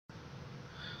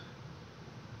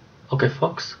Okay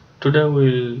folks, today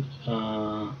we'll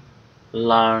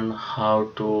learn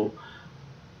how to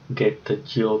get the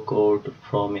geocode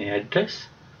from an address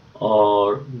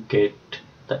or get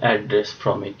the address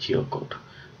from a geocode.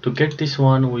 To get this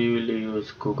one we will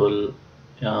use Google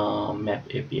Map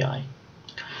API.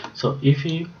 So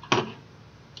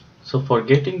for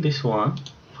getting this one,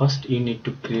 first you need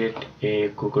to create a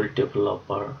Google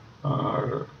developer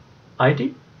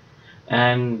ID,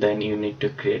 and then you need to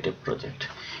create a project.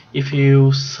 If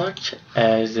you search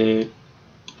as a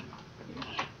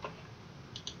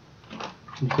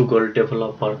Google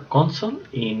developer console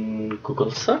in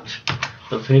Google search,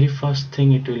 the very first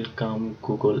thing it will come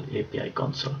Google API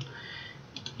console.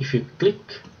 If you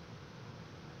click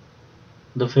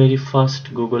the very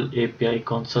first Google API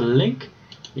console link,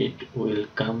 it will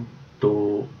come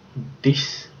to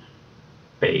this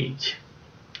page.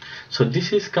 So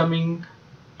this is coming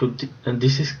to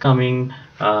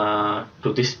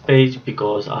this page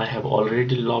because I have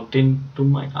already logged in to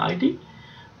my ID,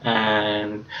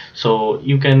 and so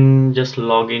you can just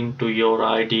log into your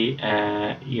ID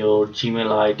and your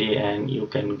Gmail ID, and you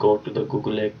can go to the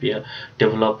Google API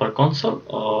developer console,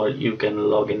 or you can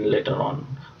log in later on,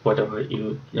 whatever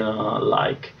you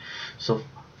like. So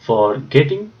for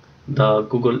getting the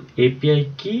Google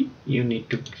API key, you need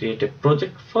to create a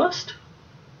project first.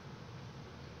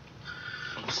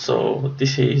 So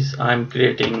this is, I'm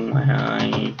creating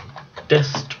my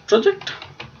test project.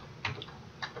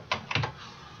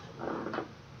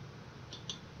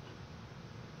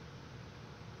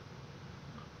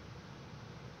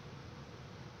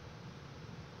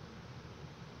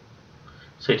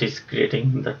 So it is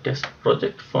creating the test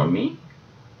project for me.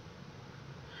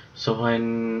 So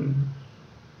when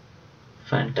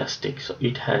fantastic, so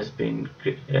it has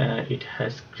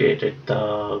created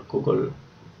the Google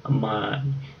my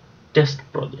test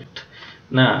project.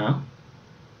 Now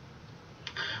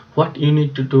what you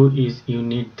need to do is you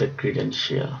need the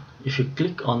credential. If you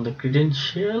click on the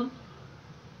credential,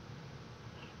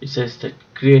 it says that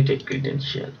create a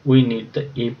credential. We need the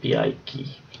API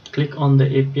key. Click on the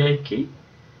API key.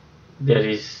 There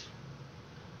is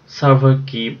server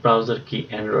key, browser key,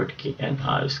 Android key, and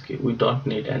iOS key. We don't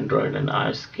need Android and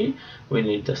iOS key. We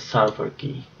need the server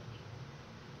key.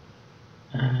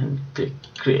 And click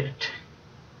create.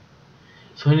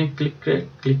 So when you click create,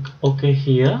 click OK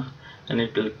here, and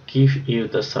it will give you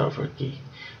the server key.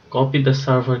 Copy the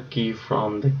server key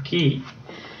from the key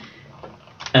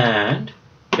and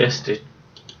paste it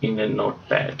in a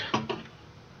notepad.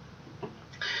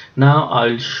 Now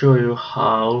I'll show you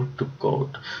how to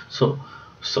code. So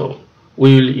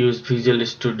we will use Visual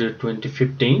Studio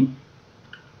 2015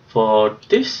 for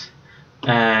this,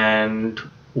 and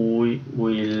we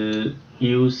will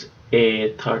use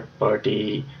a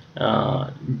third-party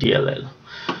DLL.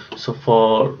 So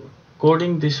for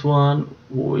coding this one,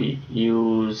 we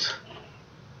use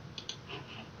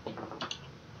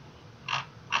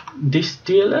this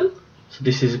DLL. So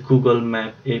this is Google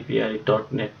Map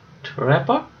API.NET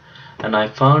wrapper, and I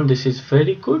found this is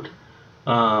very good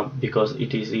because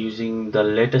it is using the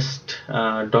latest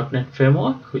 .NET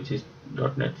framework, which is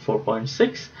 .NET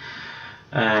 4.6,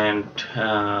 and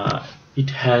it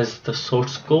has the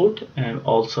source code and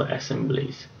also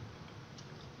assemblies.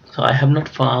 So I have not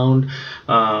found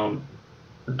 .NET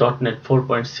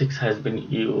 4.6 has been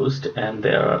used, and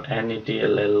there are any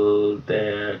DLL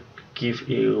that give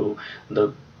you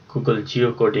the Google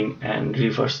geocoding and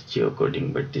reverse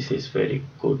geocoding, but this is very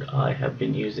good. I have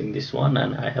been using this one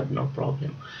and I have no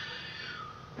problem.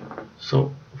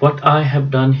 So what I have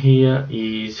done here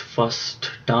is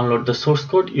first download the source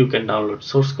code. You can download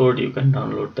source code, you can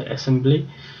download the assembly,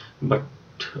 but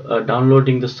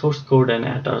downloading the source code and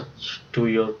attach to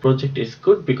your project is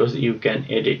good because you can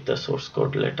edit the source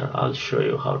code later. I'll show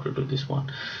you how to do this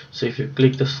one. So if you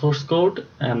click the source code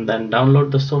and then download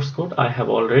the source code, I have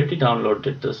already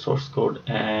downloaded the source code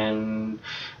and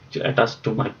attached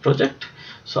to my project.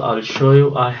 So I'll show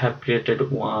you. I have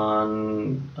created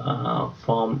one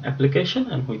form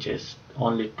application, and which is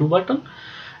only 2 buttons,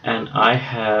 and I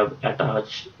have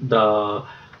attached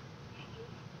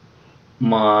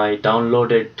my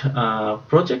downloaded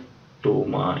project to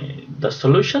the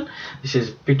solution. This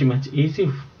is pretty much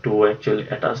easy to actually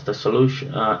attach the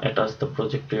solution, attach the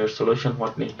project to your solution.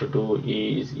 What you need to do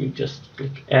is you just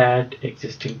click add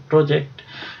existing project,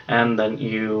 and then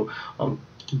you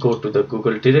go to the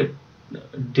Google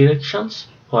directions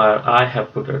where I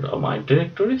have put it on my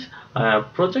directories,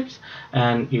 projects,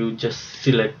 and you just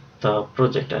select the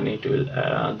project, and it will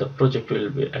the project will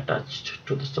be attached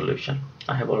to the solution.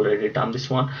 I have already done this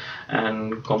one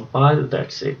and compile.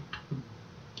 That's it.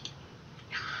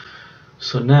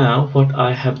 So now what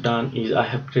I have done is I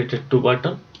have created two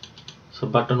buttons. So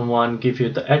button 1 give you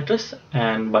the address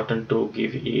and button 2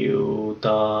 give you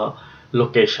the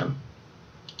location.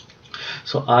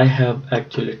 So I have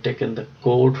actually taken the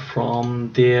code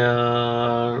from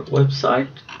their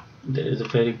website. There is a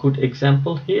very good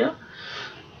example here.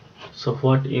 So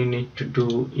what you need to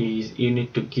do is you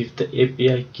need to give the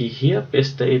API key here,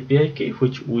 paste the API key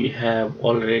which we have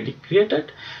already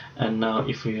created. And now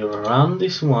if we run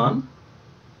this one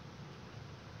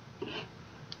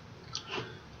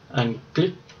and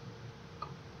click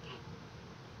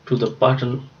to the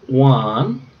button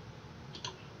 1,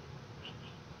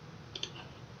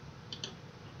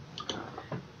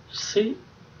 see,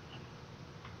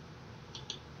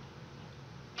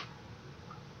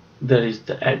 there is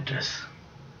the address.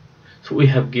 So we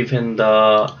have given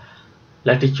the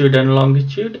latitude and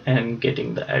longitude and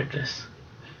getting the address.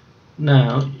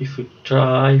 Now if we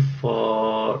try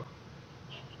for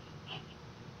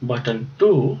button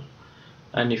 2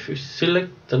 and if you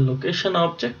select the location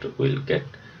object, we'll get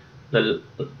the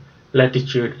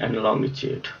latitude and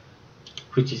longitude,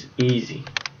 which is easy.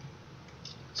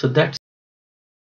 So that's